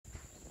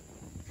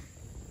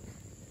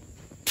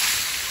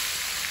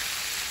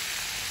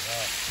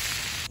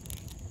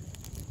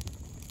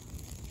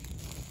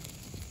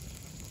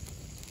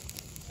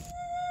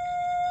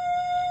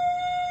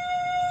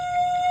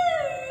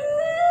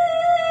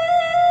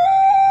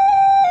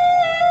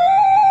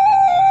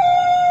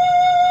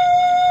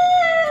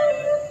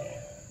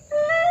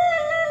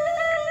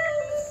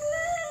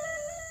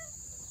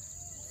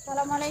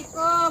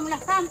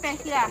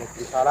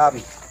Salam.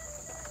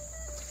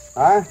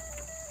 Hah?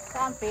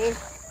 Sampai.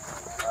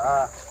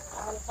 Ah.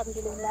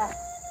 Alhamdulillah.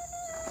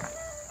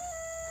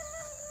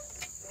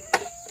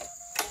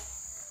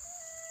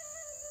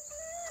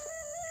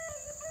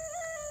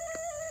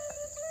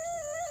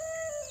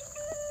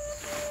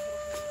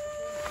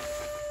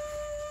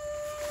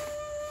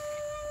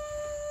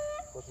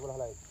 Kau sebelah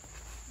lain.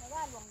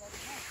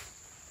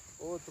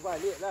 Oh,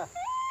 terbalik lah.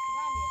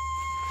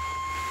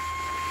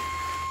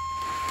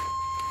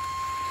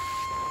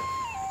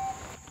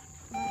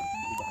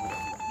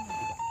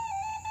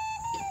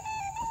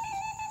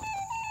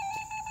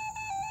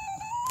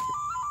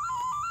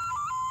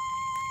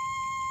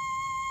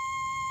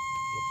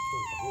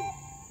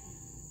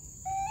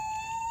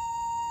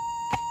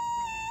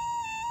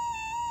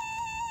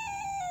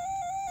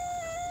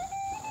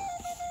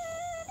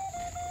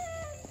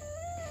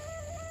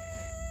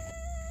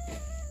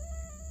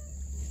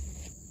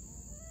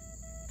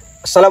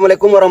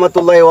 Assalamualaikum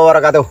warahmatullahi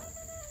wabarakatuh.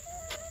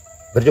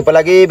 Berjumpa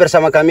lagi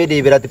bersama kami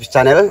di Beda Tipis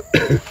channel.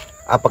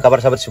 Apa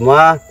kabar sahabat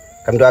semua?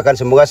 Kami doakan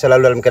semoga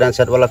selalu dalam keadaan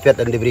sehat walafiat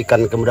dan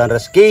diberikan kemudahan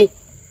rezeki.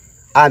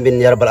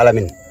 Amin ya rabbal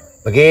alamin.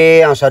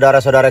 Bagi yang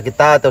saudara-saudara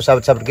kita atau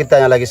sahabat-sahabat kita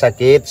yang lagi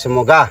sakit,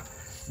 semoga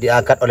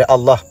diangkat oleh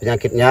Allah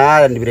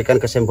penyakitnya dan diberikan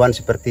kesembuhan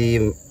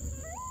seperti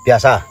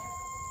biasa.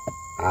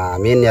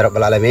 Amin ya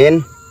rabbal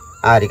alamin.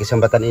 Di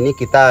kesempatan ini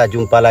kita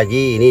jumpa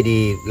lagi ini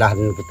di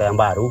lahan kita yang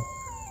baru.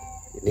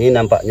 Ini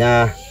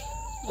nampaknya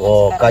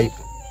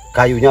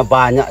kayunya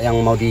banyak yang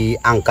mau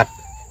diangkat.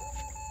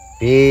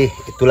 Tapi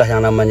itulah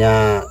yang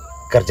namanya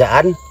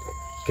kerjaan.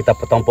 Kita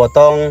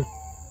potong-potong.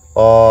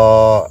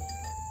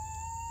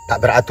 Tak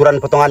beraturan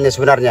potongannya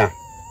sebenarnya.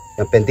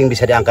 Yang penting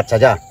bisa diangkat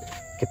saja.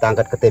 Kita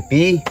angkat ke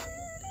tepi.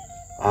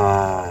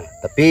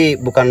 Tapi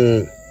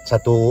bukan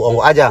satu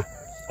onggok aja.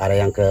 Ada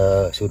yang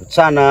ke sudut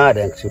sana,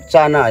 ada yang ke sudut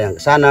sana, ada yang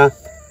ke sana.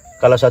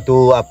 Kalau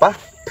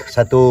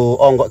satu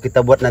onggok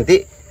kita buat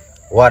nanti,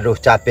 waduh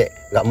capek,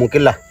 nggak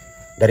mungkin lah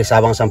dari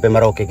Sabang sampai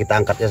Merauke kita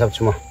angkat ya sahabat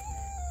semua.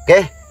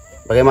 Oke,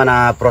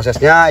 bagaimana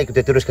prosesnya? Ikuti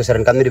terus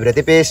keseruan kami di Beda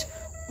Tipis.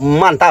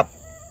 Mantap.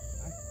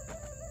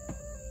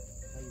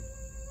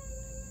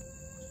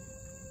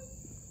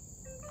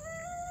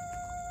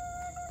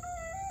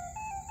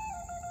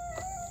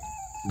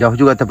 Jauh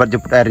juga tempat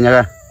jemput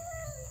airnya kan?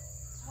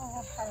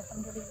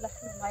 Alhamdulillah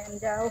lumayan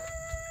jauh.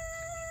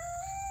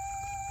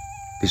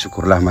 Tapi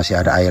syukurlah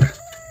masih ada air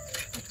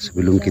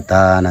sebelum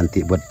kita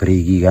nanti buat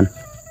perigi kan.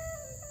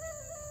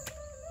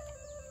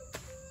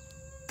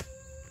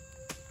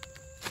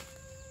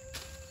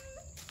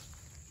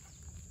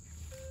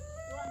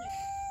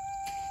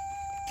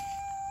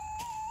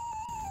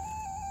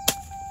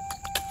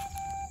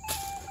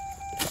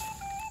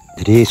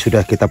 Jadi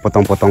sudah kita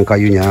potong-potong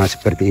kayunya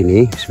seperti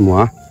ini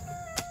semua.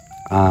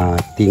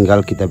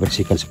 Tinggal kita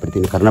bersihkan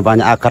seperti ini karena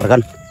banyak akar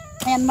kan.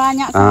 Lumayan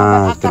banyak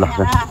Itulah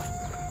kan.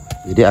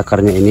 Jadi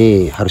akarnya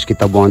ini harus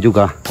kita buang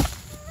juga.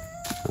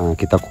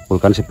 Kita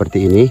kumpulkan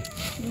seperti ini.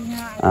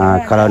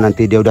 Kalau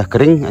nanti dia udah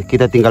kering,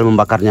 kita tinggal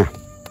membakarnya.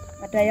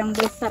 Ada yang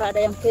besar,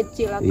 ada yang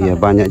kecil. Iya,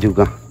 banyak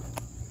juga.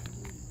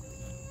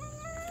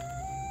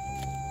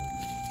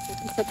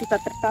 Bisa kita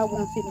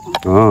tertabung sini.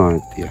 Oh,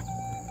 iya.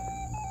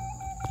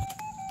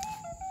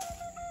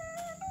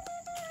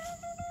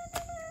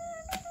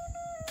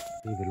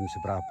 Ini belum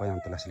seberapa yang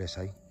telah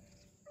selesai.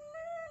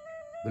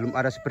 Belum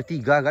ada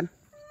sepertiga kan?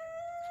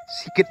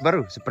 Sikit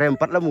baru,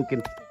 seperempat lah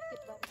mungkin.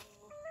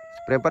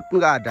 Seperempat pun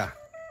nggak ada.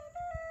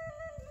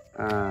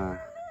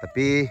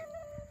 Tapi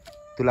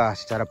itulah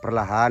secara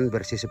perlahan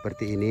bersih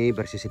seperti ini,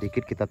 bersih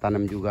sedikit kita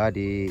tanam juga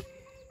di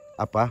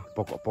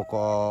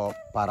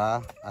pokok-pokok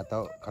para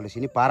atau kalau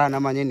sini para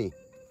namanya nih.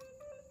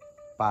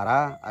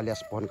 Para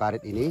alias pohon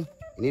karet ini.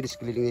 Ini di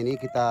sekelilingnya ini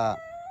kita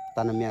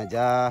tanamnya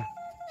aja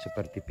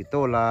seperti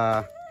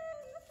pitola.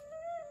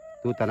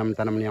 Itu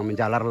tanaman-tanaman yang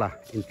menjalar lah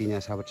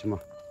intinya sahabat semua.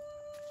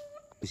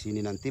 Di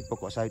sini nanti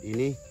pokok sawit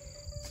ini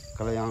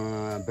kalau yang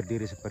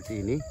berdiri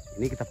seperti ini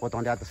kita potong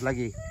di atas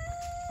lagi.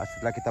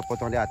 Setelah kita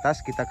potong di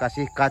atas, kita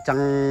kasih kacang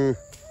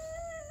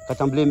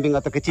belimbing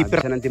atau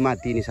kecipir. Nanti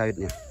mati ini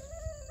sawitnya.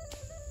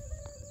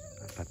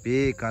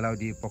 Tapi kalau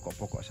di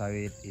pokok-pokok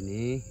sawit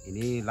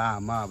ini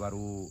lama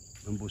baru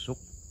membusuk.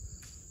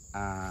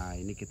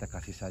 Ini kita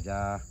kasih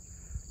saja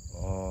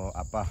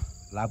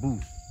labu.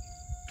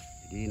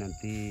 Jadi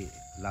nanti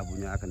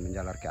labunya akan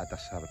menjalar ke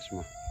atas sahabat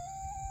semua.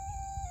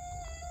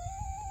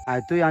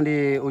 Itu yang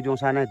di ujung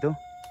sana itu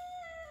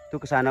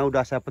ke sana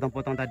udah saya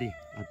potong-potong tadi.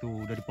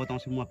 Tuh udah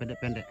dipotong semua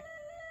pendek-pendek.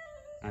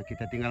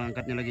 Kita tinggal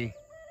angkatnya lagi.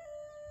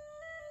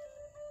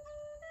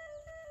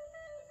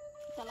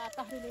 Kita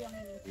latah dulu yang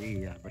ini.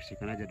 Iya,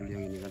 bersihkan aja dulu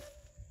yang ini kan.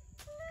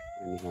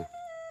 Ini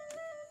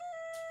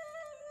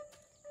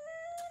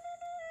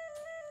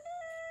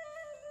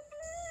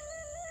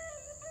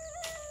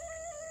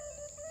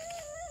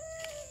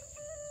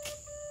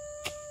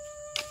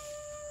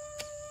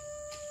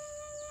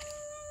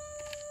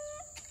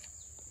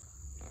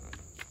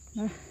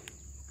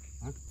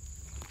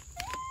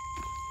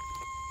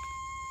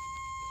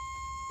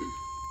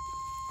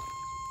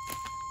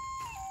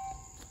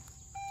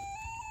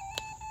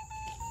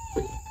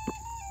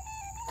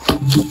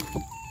Ini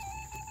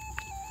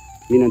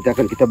nanti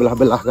akan kita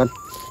belah-belah kan.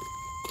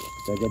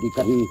 Kita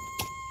jadikan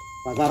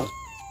pagar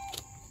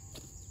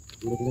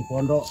untuk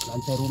pondok,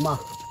 lantai rumah.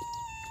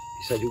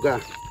 Bisa juga.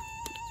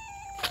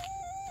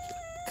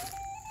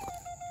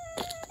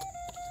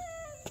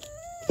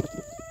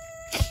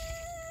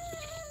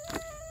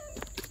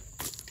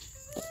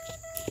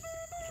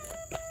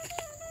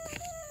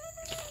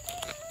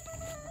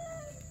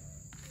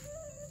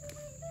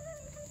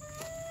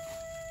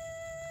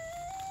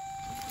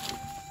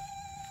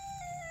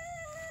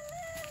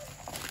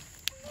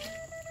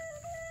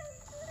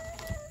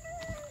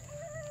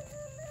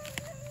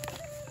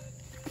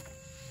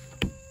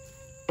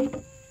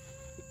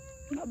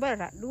 Nggak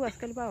berat, 2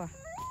 sekali bawah.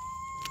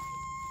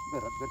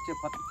 Berat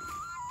bercepat.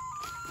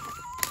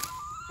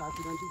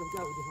 Kaki nanti sudah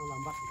jauh dia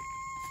lambat.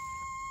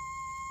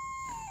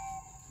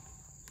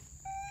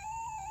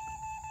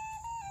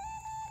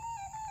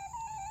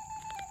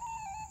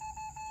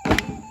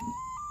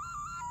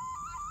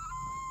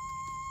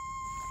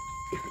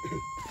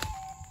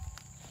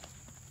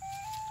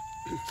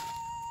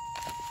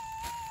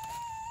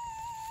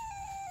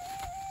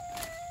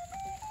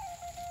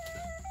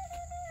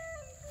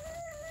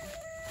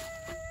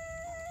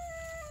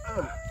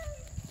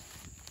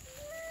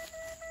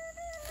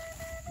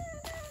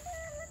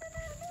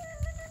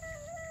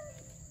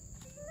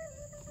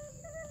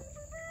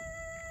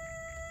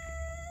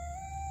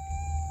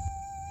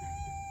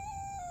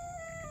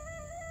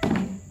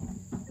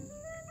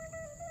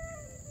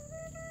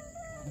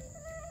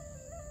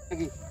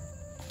 Lagi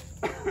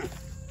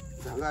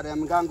udah nggak ada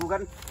yang mengganggu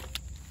kan.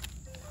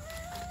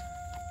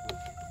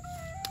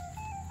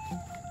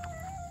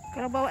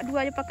 Kalau bawa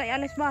 2 aja pakai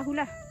alas bahu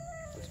lah.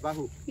 Alas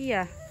bahu.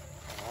 Iya.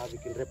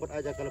 Bikin repot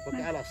aja kalau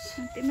pakai alas.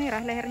 Nanti merah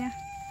lehernya.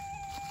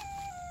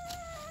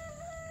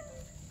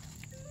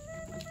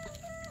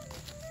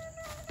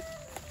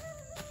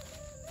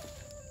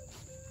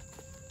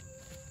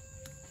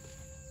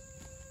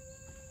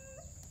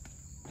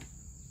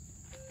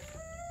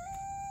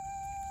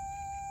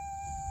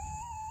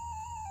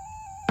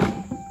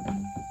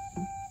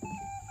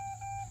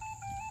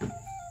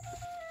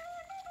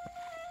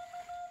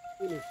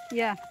 Ini.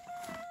 Ya.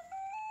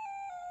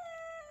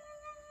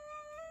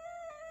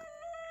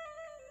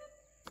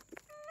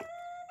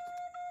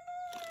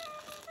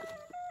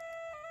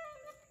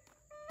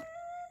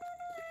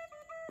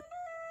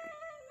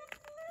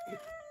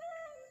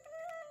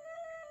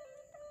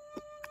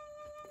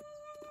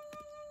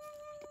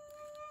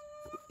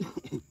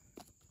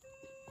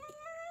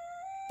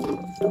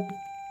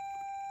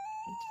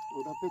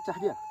 Udah pecah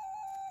dia.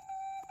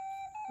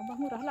 Abah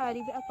murah lah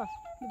di apa?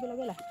 Di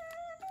bela-bela.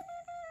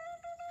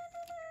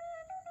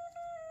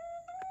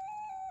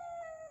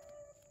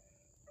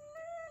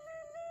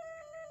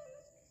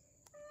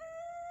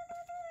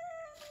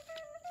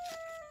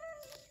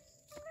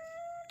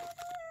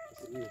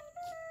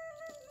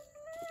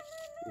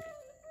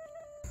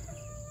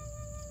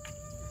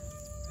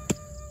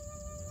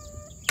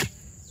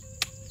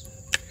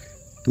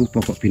 Tuh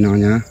pokok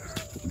pinangnya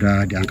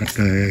udah diangkat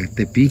ke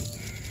tepi,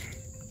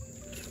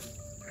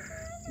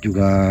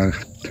 juga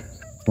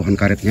pohon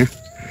karetnya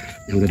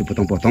yang udah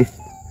dipotong-potong.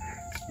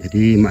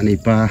 Jadi Mak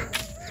Nipa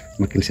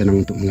makin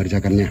senang untuk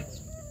mengerjakannya.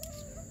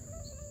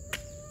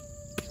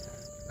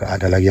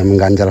 Gak ada lagi yang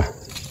mengganjal.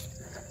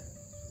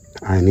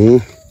 Nah ini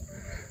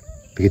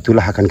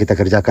begitulah akan kita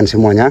kerjakan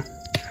semuanya.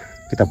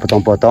 Kita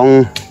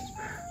potong-potong,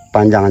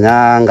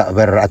 panjangnya nggak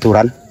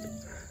beraturan,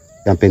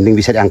 yang penting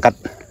bisa diangkat.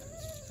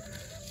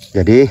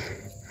 Jadi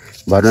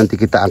baru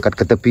nanti kita angkat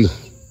ke tepi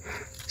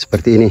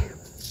seperti ini.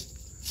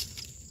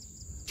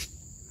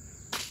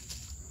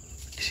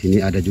 Di sini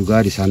ada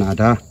juga, di sana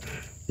ada.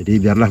 Jadi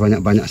biarlah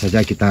banyak-banyak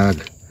saja kita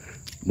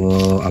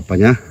mau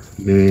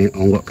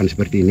mengonggokkan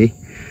seperti ini.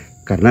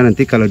 Karena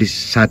nanti kalau di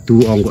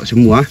satu onggok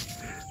semua,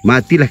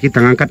 matilah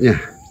kita ngangkatnya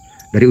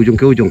dari ujung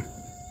ke ujung.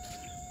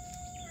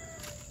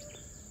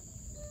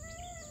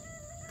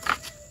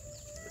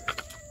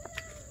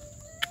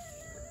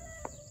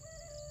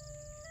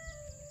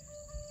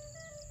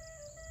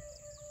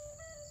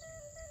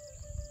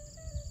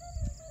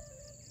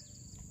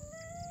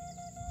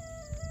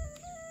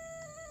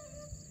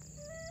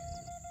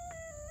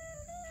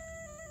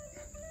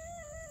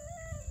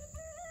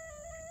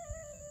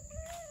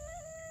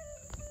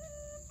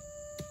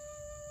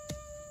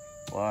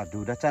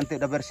 Waduh, udah cantik,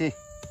 udah bersih.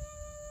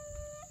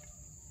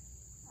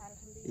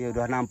 Iya,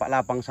 udah nampak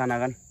lapang sana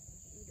kan.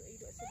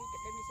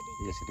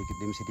 Iya, sedikit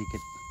demi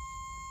sedikit.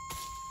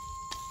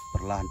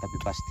 Perlahan tapi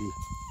pasti.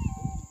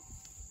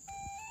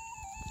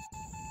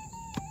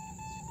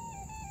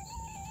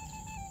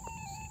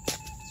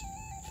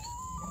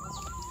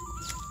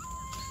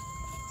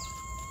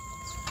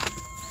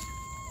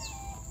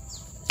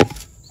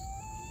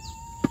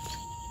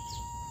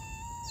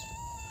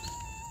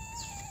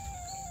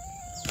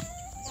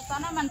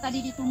 Tanaman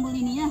tadi ditumbul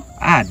ininya.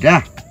 Ada.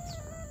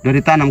 Udah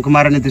ditanam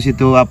kemarin itu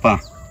situ apa?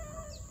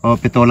 Oh,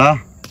 petola.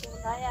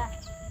 Ya.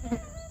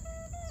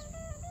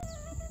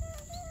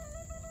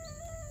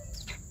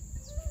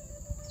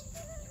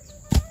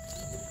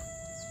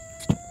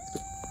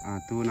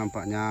 Ah, tuh itu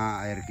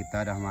nampaknya air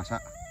kita dah masak.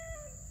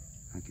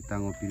 Nah, kita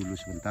ngopi dulu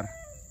sebentar.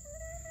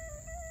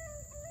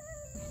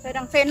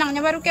 Sedang senangnya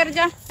baru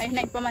kerja. Ayo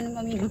naik paman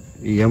meminum.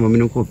 Iya, mau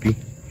minum kopi.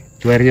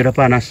 Itu airnya udah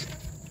panas.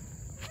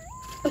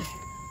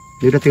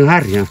 Ini udah tengah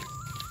harinya.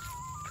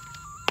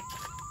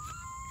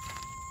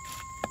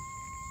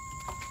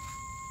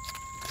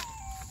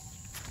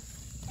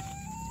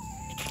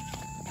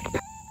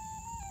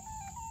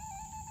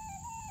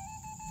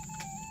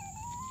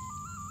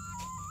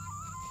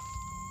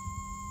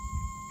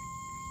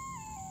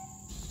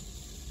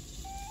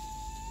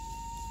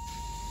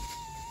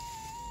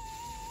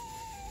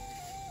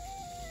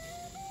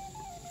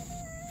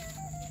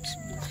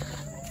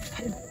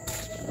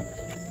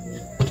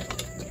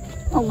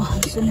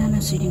 Allahumma sholli ala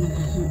sayyidina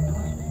Muhammad.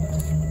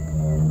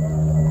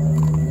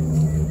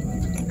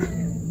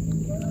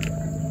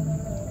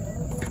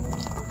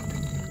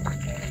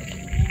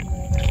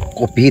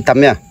 Kopi hitam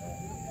ya.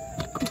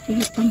 Kopi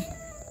hitam.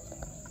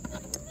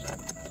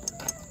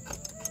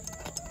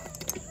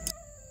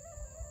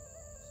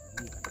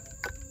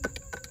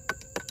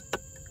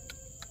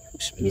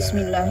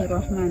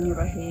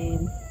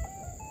 Bismillahirrahmanirrahim.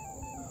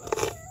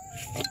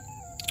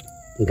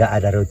 Enggak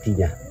ada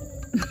rotinya.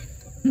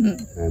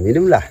 Nah,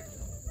 minumlah.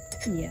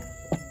 Iya,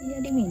 iya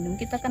diminum.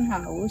 Kita kan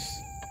haus.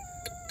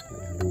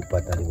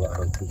 Lupa tadi bawa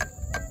roti.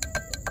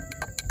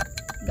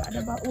 Nggak ada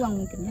bawa uang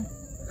mungkin ya.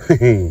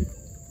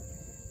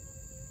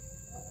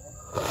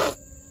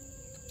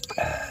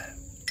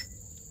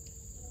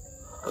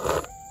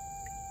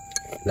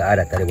 Nggak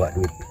ada tadi bawa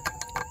duit.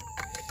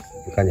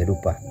 Bukannya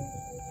lupa.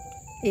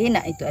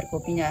 Enak itu air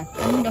kopinya.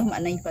 Kan udah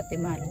maknai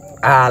Fatimah.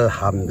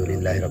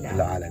 Alhamdulillahirabbil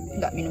alamin.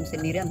 Nggak minum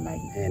sendirian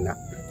lagi. Enak.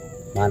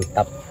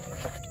 Mantap.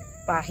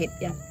 Pahit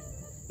ya.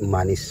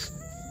 Manis.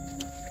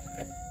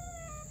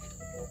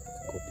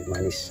 Kopi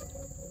manis.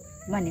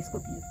 Manis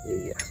kopinya.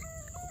 Iya.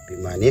 Kopi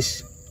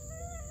manis.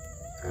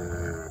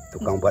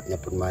 Tukang buatnya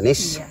pun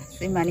manis. Iya,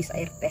 semanis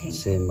air teh.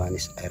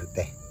 Semanis air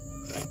teh.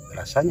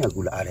 Rasanya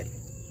gula aren.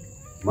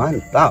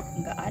 Mantap.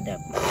 Nggak ada.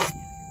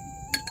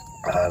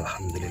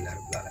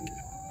 Alhamdulillahirabbil alamin.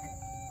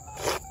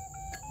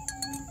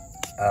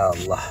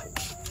 Allah.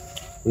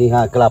 Ini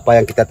kelapa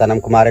yang kita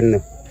tanam kemarin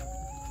nih.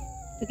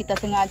 Itu kita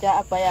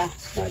sengaja apa ya?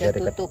 Sudah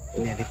tutup.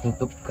 Ini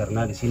ditutup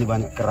karena di sini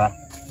banyak kera.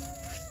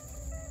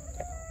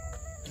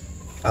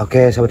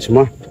 Oke, sahabat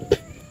semua.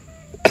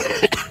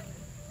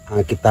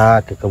 Nah,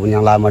 kita ke kebun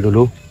yang lama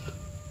dulu.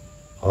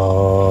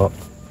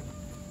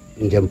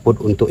 Menjemput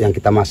untuk yang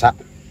kita masak.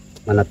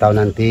 Mana tahu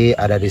nanti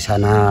ada di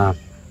sana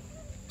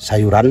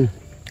sayuran.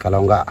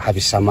 Kalau nggak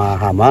habis sama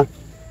hama,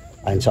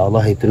 insya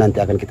Allah itu nanti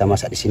akan kita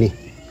masak di sini.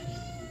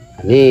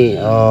 Ini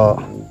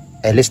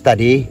Elis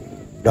tadi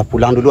udah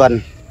pulang duluan.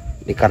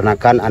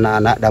 Dikarenakan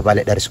anak-anak udah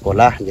balik dari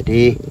sekolah,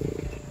 jadi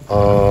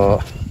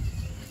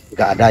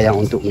nggak ada yang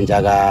untuk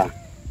menjaga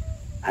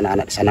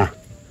anak-anak di sana.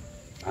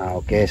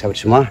 Oke, sahabat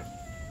semua,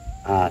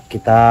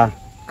 kita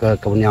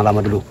ke kebun yang lama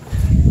dulu.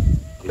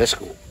 Let's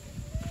go.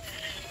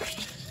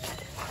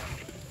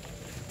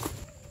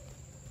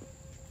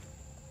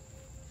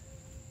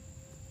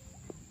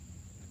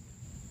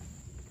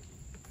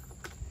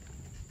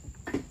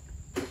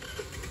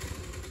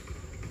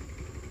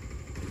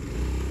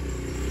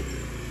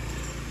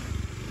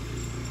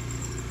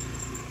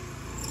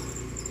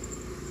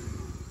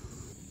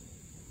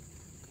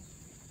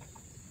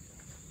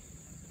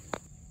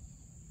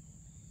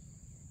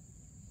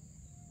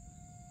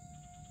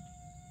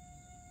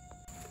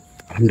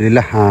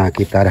 Alhamdulillah,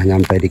 kita udah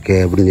nyampe di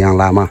kebun yang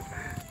lama.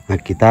 Nah,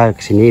 kita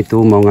kesini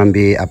itu mau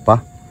ngambil apa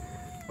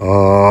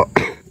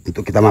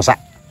untuk kita masak.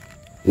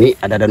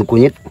 Ini ada daun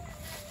kunyit,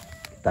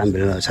 kita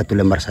ambil 1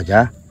 lembar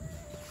saja.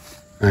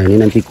 Nah, ini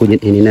nanti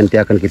kunyit ini nanti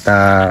akan kita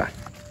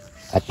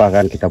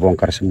kita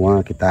bongkar semua,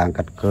 kita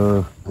angkat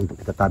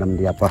untuk kita tanam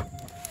di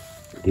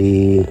di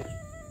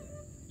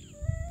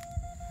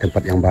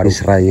tempat yang baru.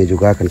 Serainya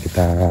juga akan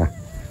kita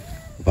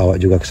bawa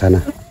juga ke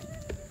sana.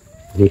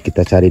 Ini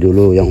kita cari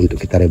dulu yang untuk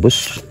kita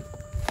rebus.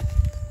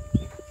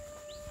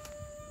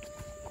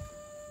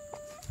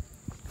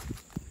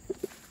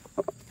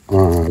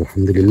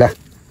 Alhamdulillah.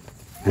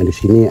 Nah, di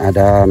sini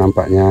ada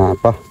nampaknya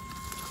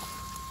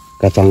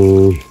kacang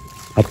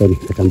nih,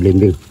 kacang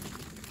belimbing.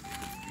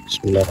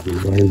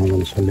 Bismillahirrahmanirrahim.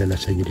 Allahumma sholli ala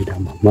sayyidina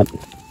Muhammad.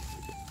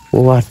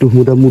 Waduh,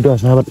 mudah-mudah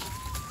sahabat.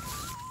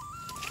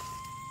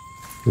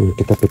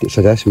 Kita petik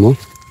saja semua.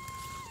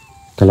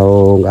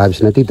 Kalau nggak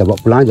habis nanti kita bawa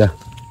pulang aja.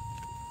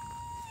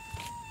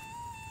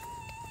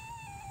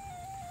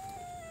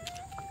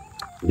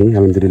 Ini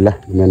alhamdulillah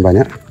lumayan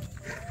banyak.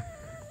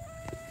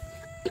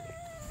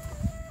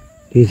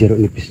 Ini jeruk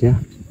nipisnya.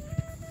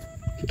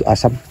 Itu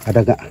asam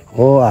ada nggak?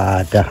 Oh,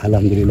 ada.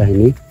 Alhamdulillah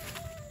ini.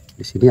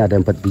 Di sini ada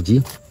 4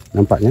 biji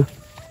nampaknya.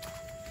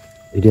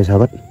 Ini dia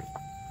sahabat.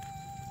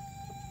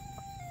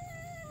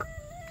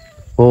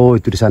 Oh,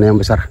 itu di sana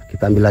yang besar.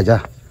 Kita ambil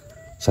aja.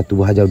 1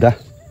 buah aja udah.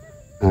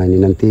 Nah, ini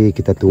nanti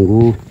kita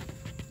tunggu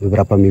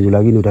beberapa minggu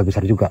lagi, ini udah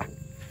besar juga.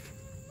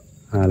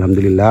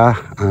 Alhamdulillah.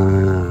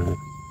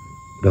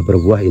 Udah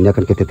berbuah, ini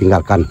akan kita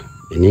tinggalkan.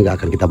 Ini nggak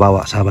akan kita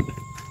bawa sahabat.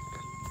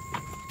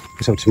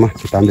 Oke sahabat semua,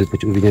 kita ambil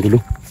pucuk ubinya dulu.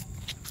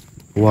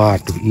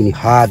 Waduh, ini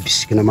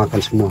habis kena makan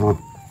semua.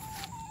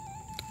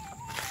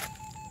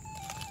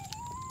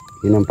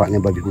 Ini nampaknya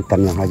babi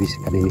hutan yang habis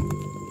kali ini.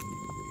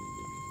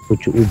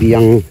 Pucuk ubi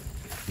yang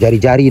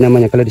jari-jari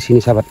namanya kalau di sini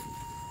sahabat.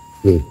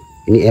 Nih,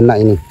 ini enak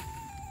ini.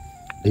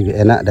 Lebih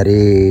enak dari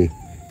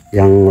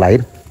yang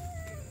lain.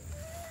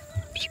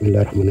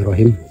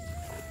 Bismillahirrahmanirrahim.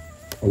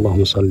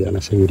 Allahumma sholli ala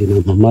sayyidina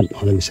Muhammad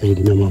wa ala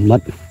sayyidina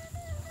Muhammad.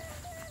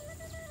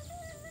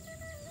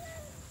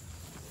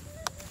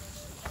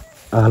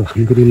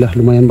 Alhamdulillah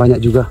lumayan banyak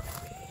juga.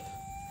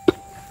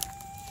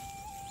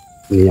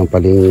 Ini yang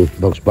paling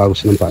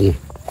bagus-bagus nampaknya.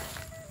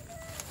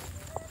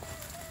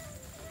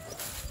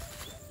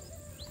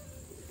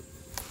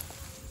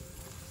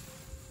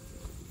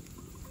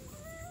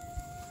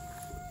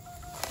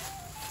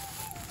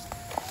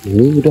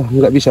 Ini udah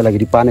nggak bisa lagi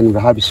dipanen,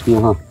 udah habis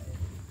semua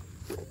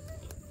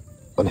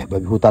oleh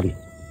babi hutan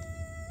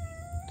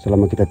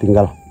selama kita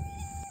tinggal.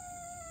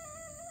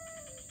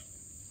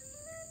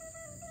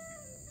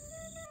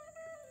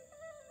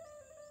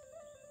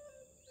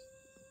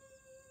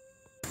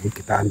 Ini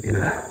kita ambil.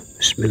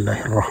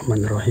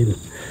 Bismillahirrahmanirrahim.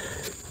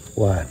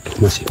 Waduh,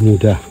 masih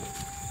muda.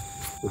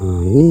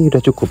 Nah, ini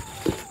udah cukup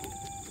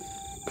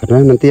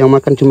karena nanti yang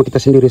makan cuma kita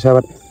sendiri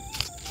sahabat.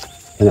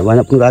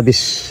 Banyak-banyak pun udah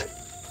habis.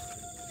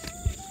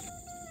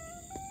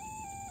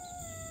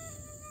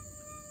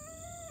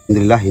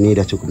 Alhamdulillah ini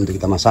udah cukup untuk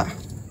kita masak.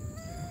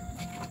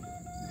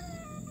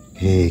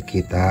 Oke,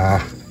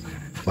 kita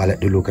balik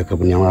dulu ke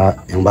kebun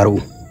yang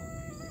baru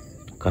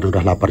karena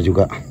udah lapar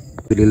juga.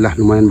 Alhamdulillah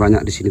lumayan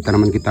banyak di sini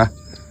tanaman kita.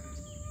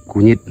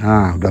 Kunyit,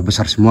 nah udah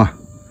besar semua.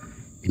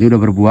 Ini udah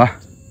berbuah.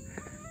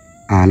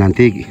 Nah,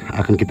 nanti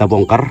akan kita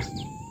bongkar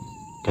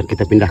dan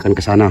kita pindahkan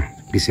ke sana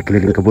di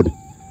sekeliling kebun.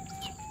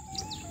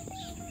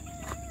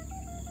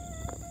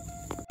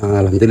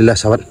 Alhamdulillah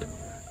sahabat.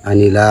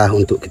 Inilah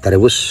untuk kita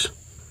rebus.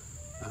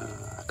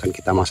 Akan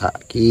kita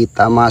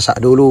masak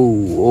dulu.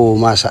 Oh,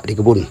 masak di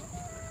kebun.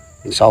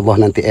 Insya Allah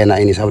nanti enak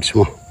ini sahabat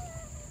semua.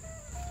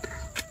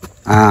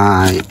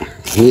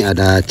 Ini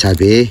ada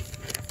cabai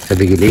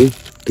giling.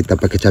 Kita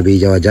pakai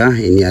cabai hijau aja.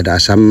 Ini ada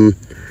asam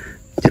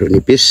jeruk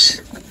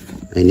nipis.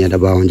 Nah, ini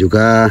ada bawang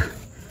juga.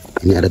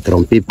 Ini ada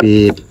terong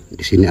pipit.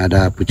 Di sini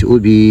ada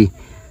pucuk ubi.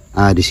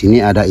 Di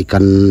sini ada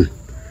ikan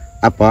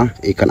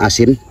ikan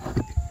asin.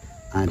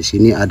 Di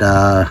sini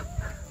ada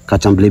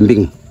kacang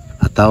belimbing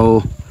atau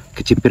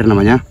kecipir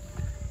namanya.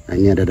 Nah,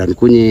 ini ada daun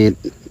kunyit.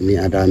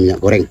 Ini ada minyak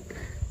goreng.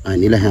 Nah,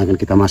 inilah yang akan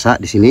kita masak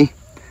di sini.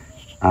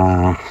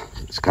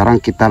 Sekarang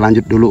kita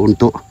lanjut dulu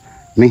untuk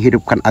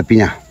menghidupkan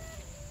apinya.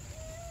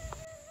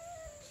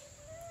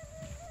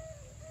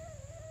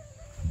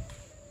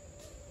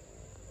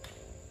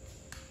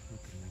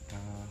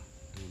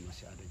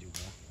 Masih ada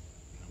juga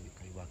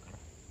kayu bakar.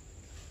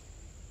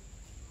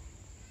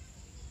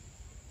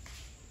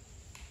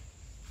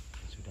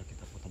 Sudah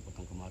kita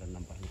potong-potong kemarin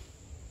nampaknya.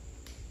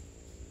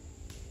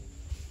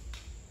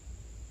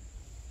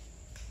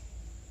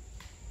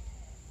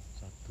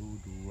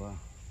 Dua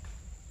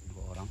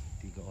orang,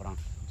 3 orang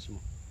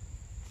semua.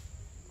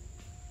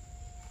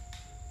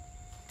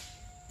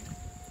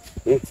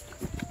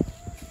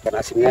 Ikan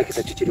asinnya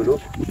kita cuci dulu,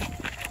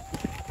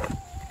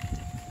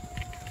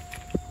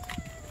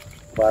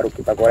 baru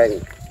kita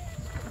goreng.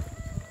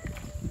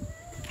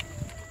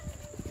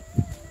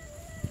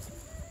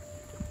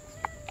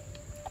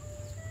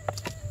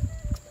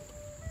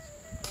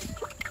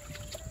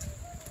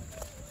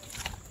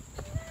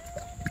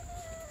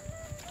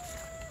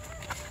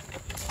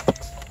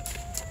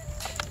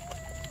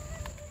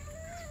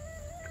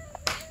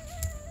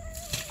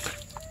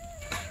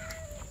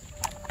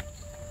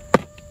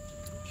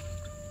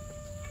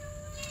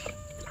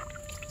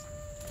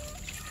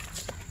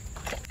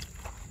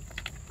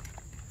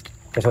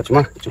 Oke sobat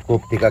semua, cukup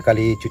 3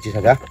 kali cuci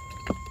saja.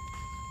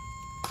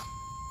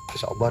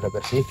 Insya Allah udah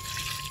bersih.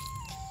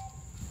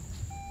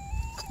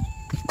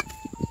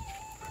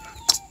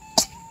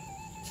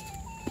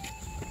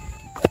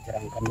 Kita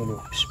cerangkan dulu.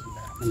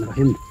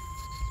 Bismillahirrahmanirrahim.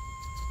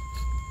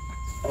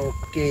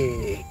 Oke,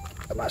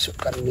 kita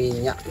masukkan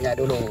minyaknya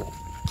dulu.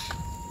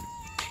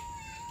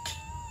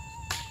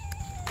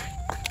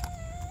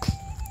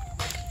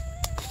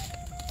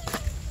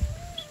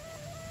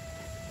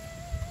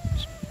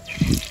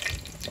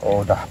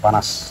 Oh, udah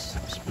panas.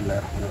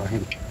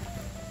 Bismillahirrahmanirrahim.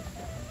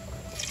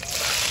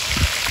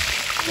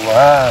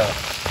 Wow.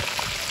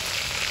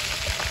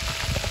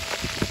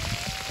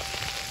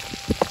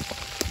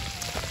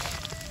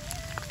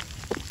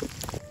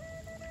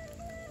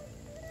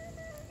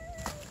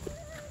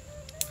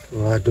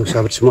 Waduh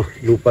sahabat semua,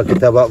 lupa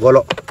kita bawa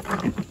golok.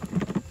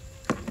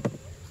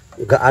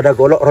 Gak ada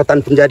golok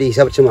rotan pun jadi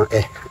sahabat semua.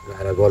 Gak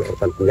ada golok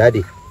rotan pun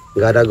jadi.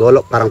 Gak ada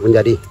golok parang pun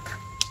jadi.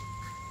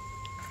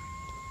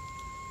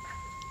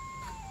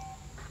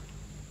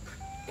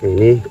 Oke,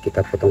 ini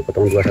kita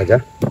potong-potong 2 saja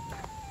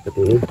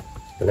seperti ini.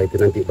 Setelah itu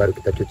nanti baru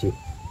kita cuci.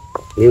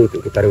 Ini untuk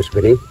kita rebus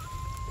bening.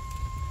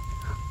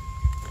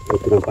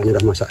 Itu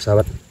nampaknya udah masak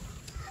sahabat.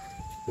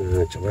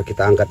 Nah, coba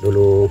kita angkat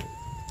dulu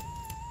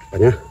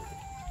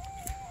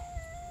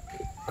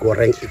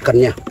goreng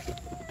ikannya.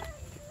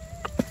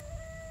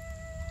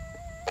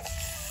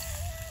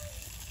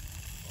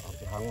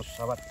 Hampir hangus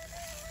sahabat.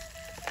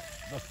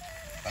 Duh,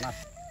 panas.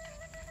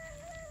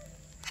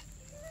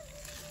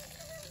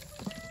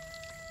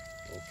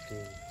 Oke,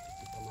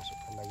 kita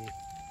masukkan lagi.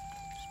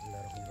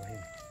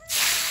 Bismillahirrahmanirrahim.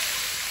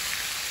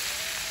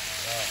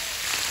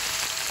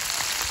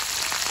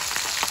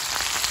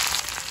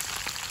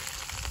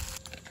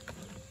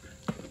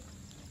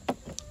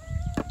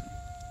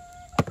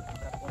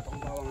 Potong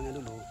bawangnya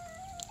dulu.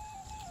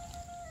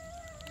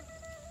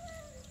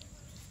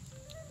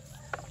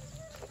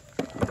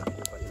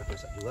 Ini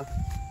masak juga.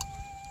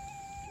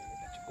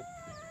 Cukup.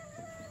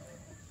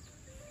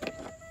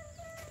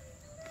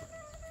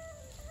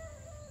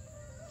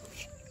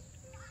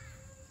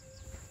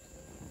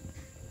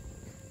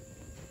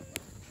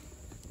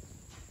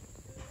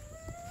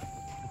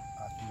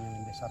 Apinya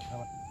yang besar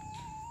sahabat.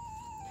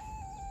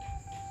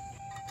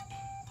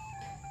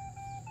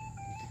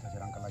 Ini kita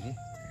jerangkan lagi.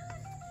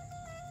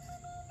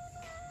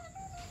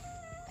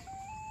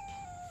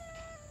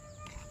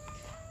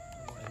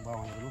 Goreng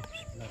bawangnya dulu.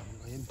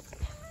 Bismillahirrahmanirrahim.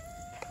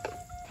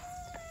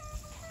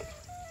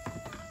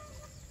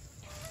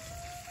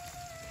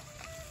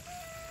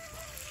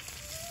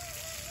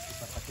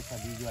 Kita pakai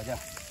cabai hijau aja.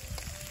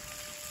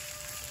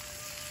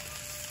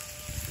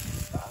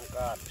 Kita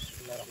angkat.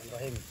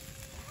 Bismillahirrahmanirrahim.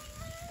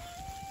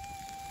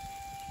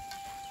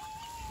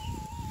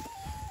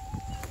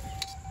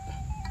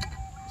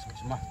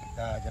 Semua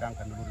kita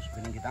jerangkan dulu di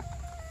piring kita.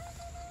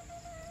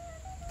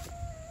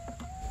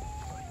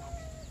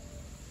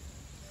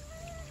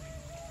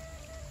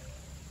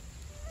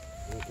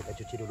 Ini kita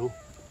cuci dulu.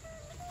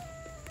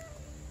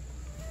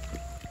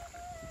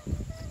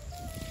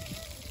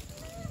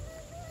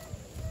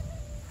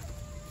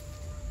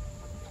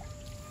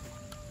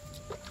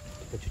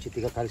 Kita cuci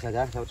 3 kali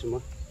saja sahabat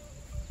semua.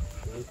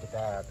 Ini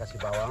kita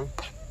kasih bawang.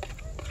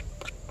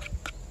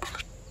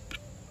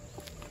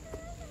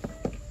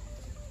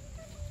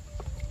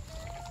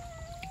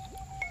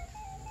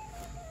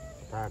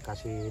 Kita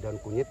kasih daun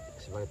kunyit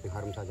sebagai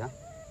pengharum saja.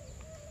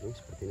 Ini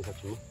seperti ini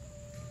sahabat semua.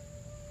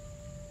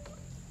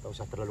 Tak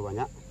usah terlalu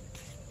banyak.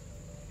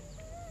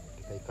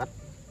 Kita ikat.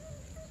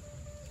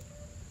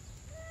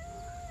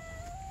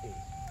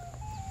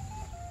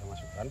 Kita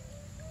masukkan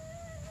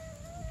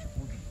pucuk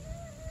ubi.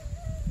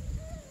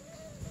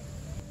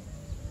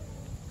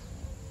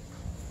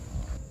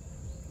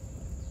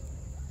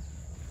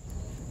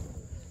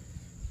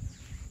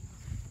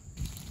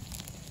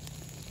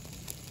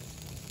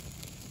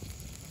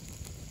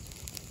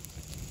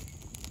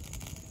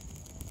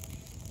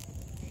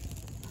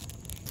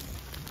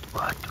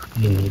 Waduh,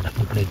 ini udah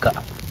menggelegak.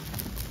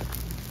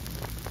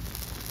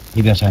 Ini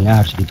biasanya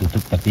harus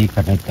ditutup, tapi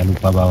karena kita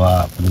lupa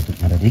bawa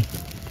penutupnya tadi,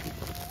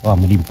 wah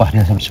melimpah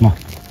dia sampai semua.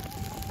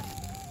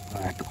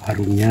 Waduh,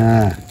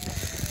 harumnya,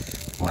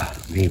 wah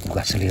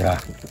menggugah selera.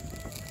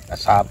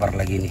 Gak sabar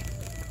lagi nih.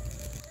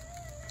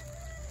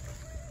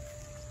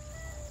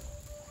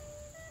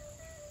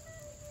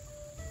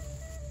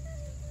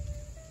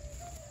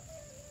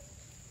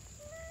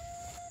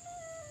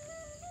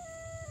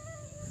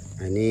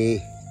 Nah, ini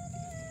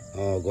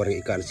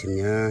goreng ikan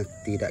asinnya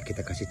tidak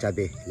kita kasih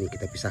cabai. Ini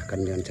kita pisahkan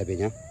dengan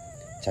cabenya.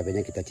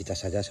 Cabenya kita cicah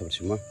saja sahabat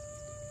semua.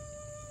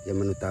 Yang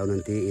menu tahu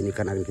nanti ini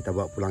kan akan kita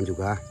bawa pulang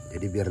juga.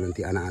 Jadi biar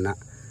nanti anak-anak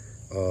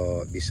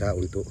bisa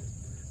untuk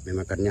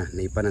memakannya.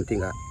 Nipa nanti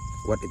nggak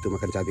kuat itu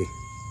makan cabai.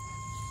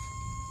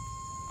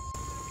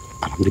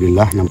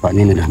 Alhamdulillah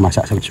nampaknya ini udah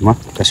masak sahabat semua.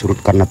 Kita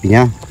surutkan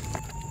apinya.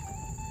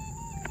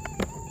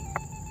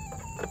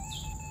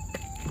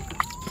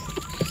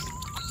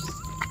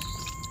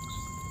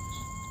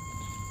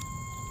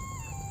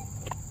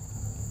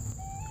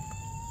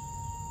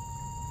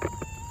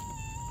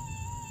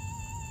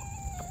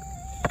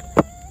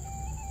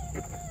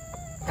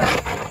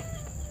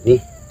 Ini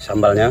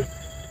sambalnya,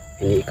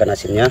 ini ikan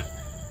asinnya,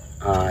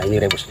 ini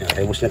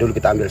rebusnya dulu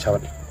kita ambil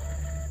sahabat.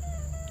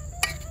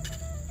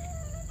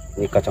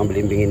 Ini kacang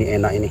belimbing ini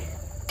enak ini,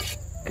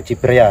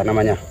 keciper ya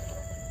namanya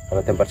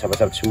kalau tempat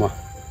sahabat-sahabat semua.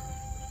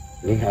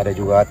 Ini ada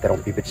juga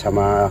terong pipit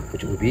sama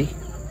pucuk ubi.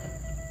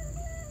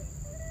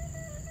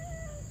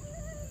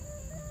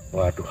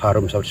 Waduh,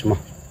 harum sahabat semua.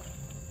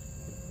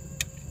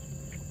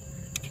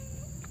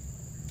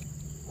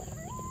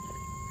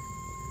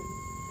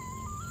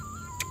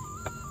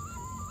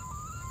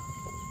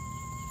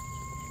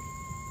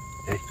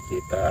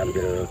 Kita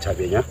ambil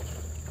cabenya,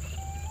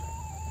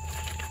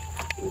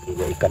 ini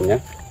juga ikannya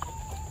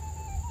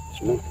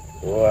semua.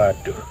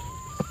 Waduh,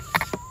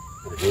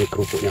 ini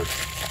kerupuknya.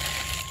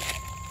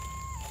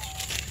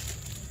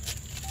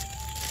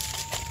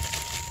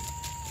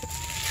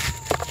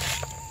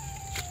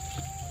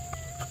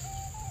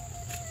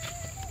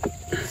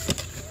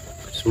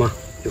 Semua,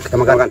 yuk kita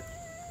makan.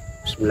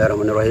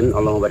 Bismillahirrahmanirrahim.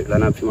 Allahumma barik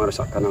lana fima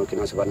razaqtana wa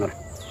qina azabannar.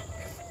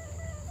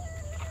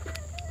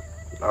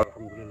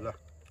 Alhamdulillah.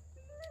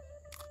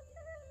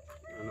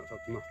 Anak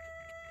Fatimah.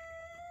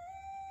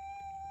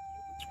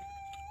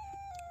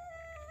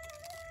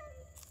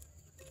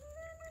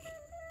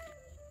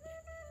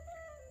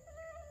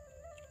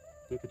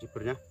 Ini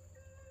kecipernya.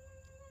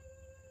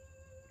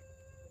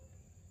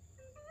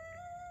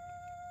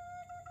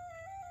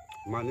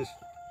 Manis.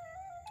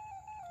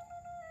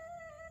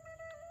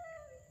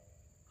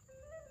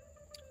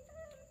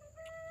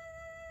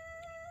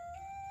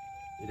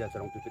 Ini dia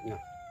sarung pipitnya.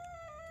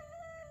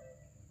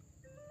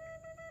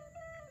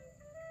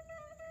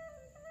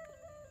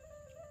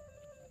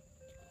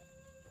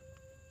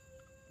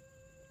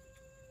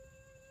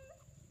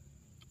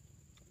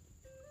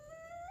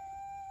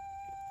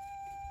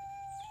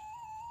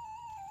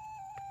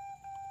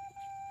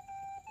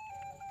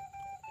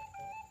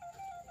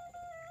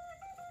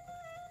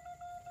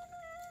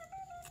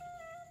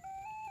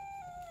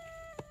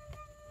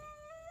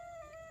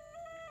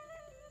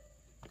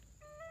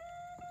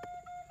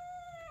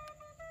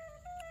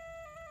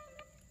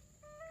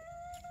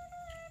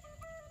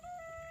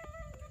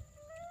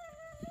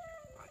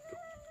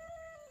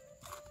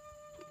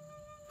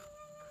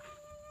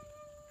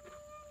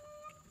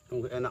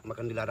 Tunggu enak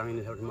makan di ladang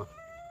ini semua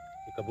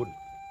di kebun.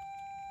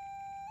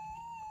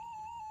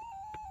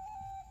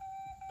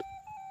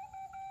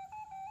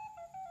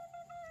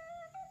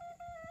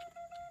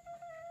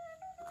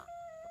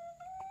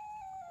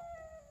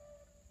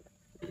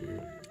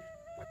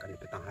 Makan di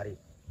petang hari.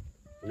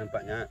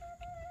 Nampaknya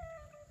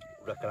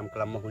udah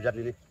kelam-kelam mau hujan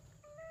ini.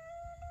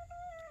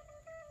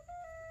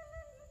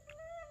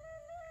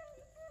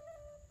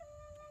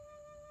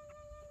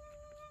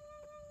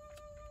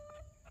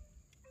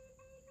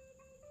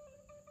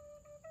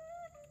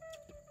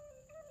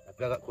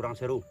 Tapi agak kurang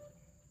seru.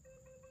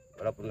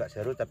 Walaupun nggak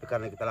seru, tapi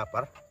karena kita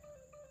lapar,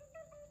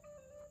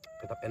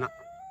 tetap enak.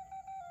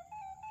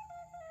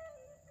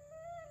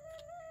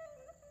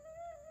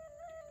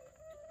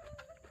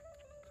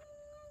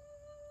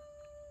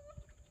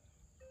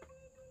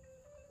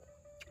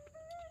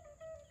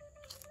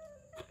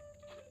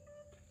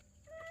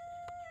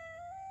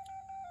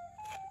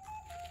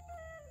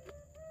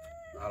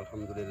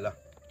 Alhamdulillah.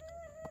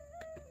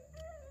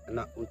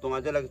 Enak. Untung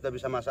aja lah kita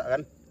bisa masak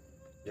kan.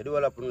 Jadi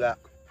walaupun nggak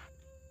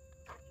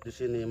di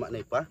sini mak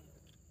Nepa,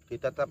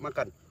 kita tetap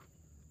makan.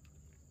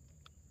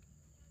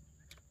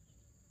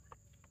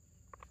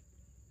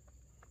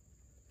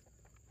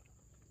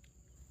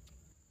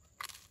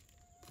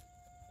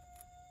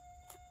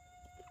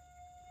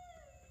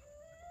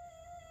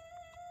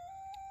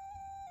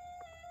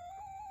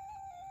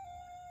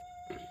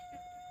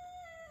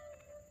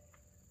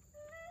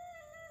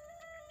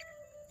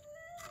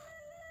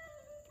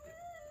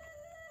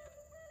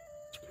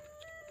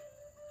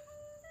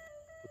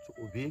 Pucuk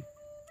ubi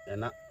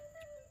enak,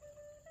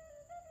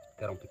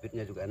 terong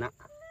pipitnya juga enak,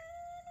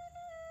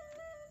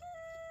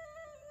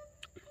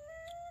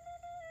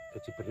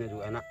 kecipernya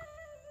juga enak.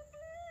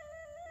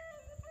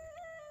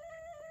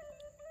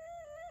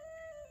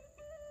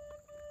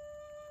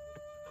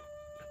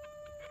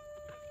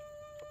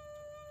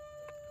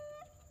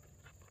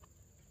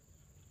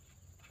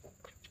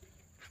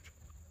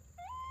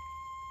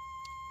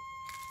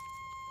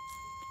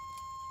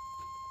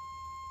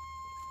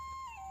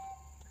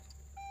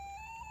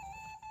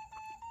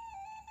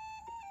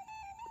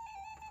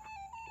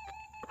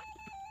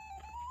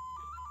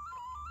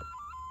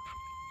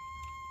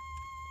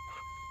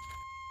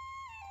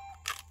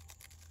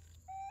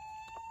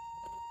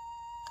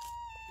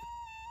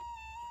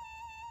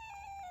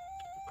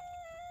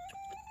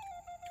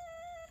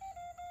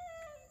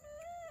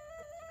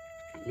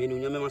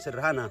 Menunya memang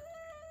sederhana.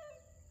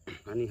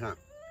 Aniha,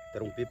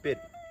 terung pipit,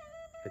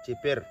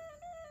 kecipir,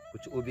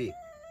 pucuk ubi,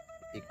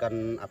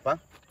 ikan apa?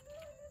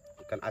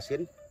 Ikan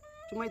asin.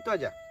 Cuma itu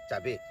aja,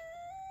 cabai.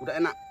 Udah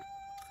enak.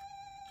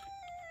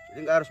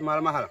 Jadi nggak harus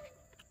mahal-mahal.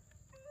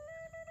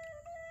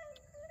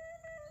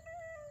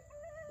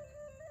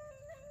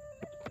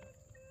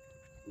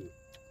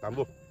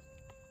 Tambah.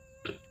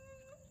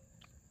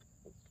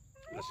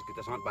 Nasi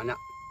kita sangat banyak.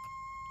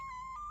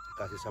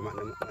 Kasih sama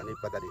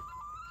Nipa tadi.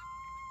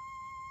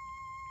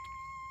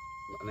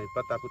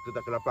 Nipa takut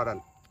kita kelaparan.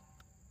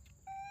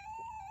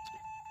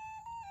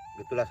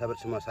 Itulah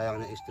sahabat semua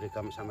sayangnya istri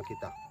kami sama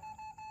kita.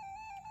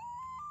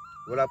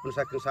 Walaupun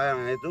saking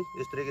sayangnya itu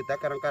istri kita,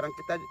 kadang-kadang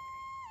kita,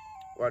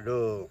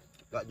 waduh,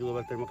 gak juga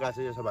berterima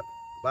kasih ya sahabat.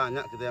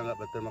 Banyak kita yang gak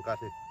berterima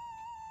kasih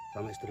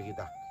sama istri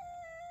kita.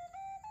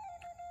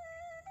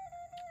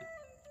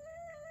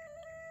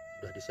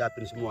 Udah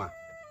disiapin semua.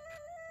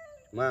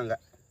 Cuma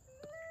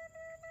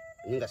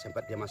ini nggak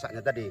sempat dia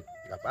masaknya tadi.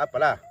 Nggak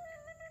apa-apalah.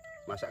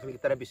 Masak kan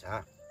kita udah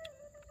bisa.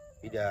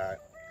 Dia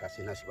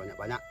kasih nasi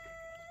banyak-banyak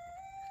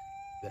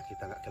biar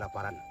kita nggak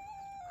kelaparan.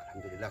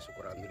 Alhamdulillah,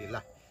 syukur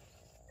alhamdulillah.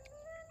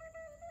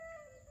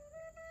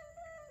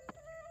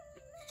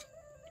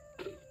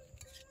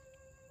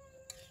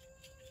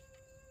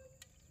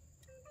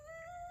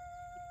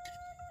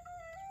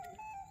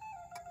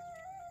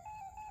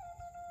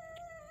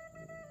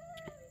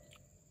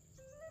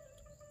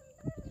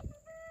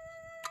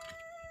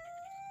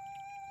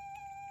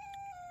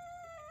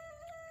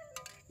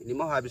 Ini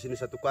mau habis ini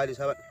satu kali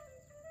sahabat.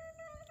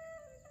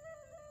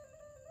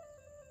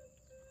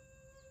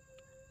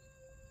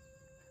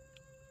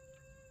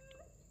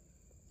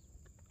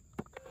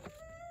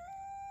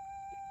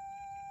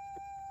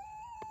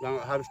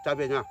 harus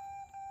cabenya.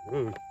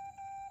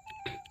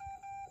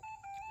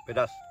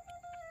 Pedas.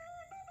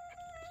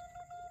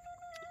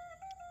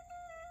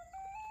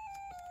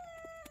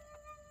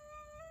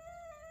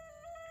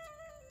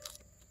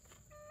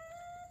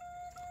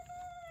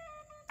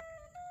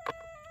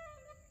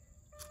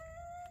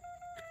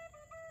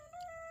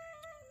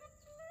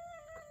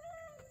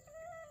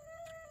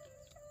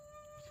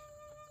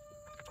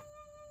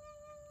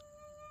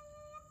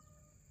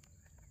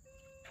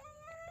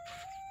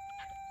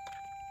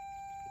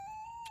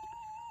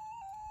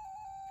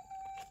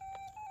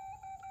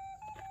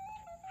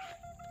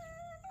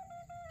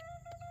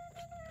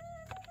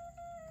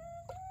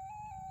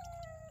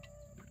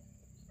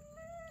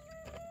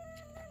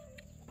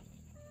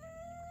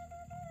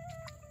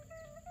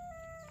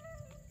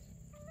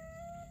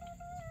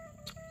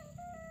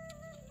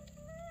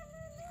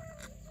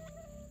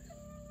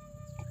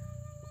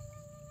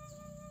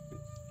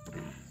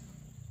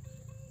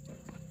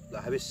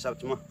 Udah habis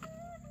sahabat semua,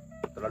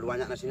 terlalu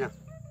banyak nasinya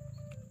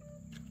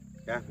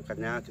ya.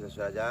 Makannya kita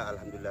sudah aja.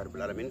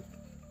 Alhamdulillahirobbilalamin.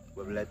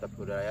 Wabillahi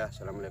taufiq wal hidayah.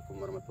 Assalamualaikum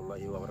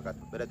warahmatullahi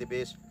wabarakatuh. Beda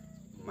tipis,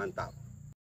 mantap.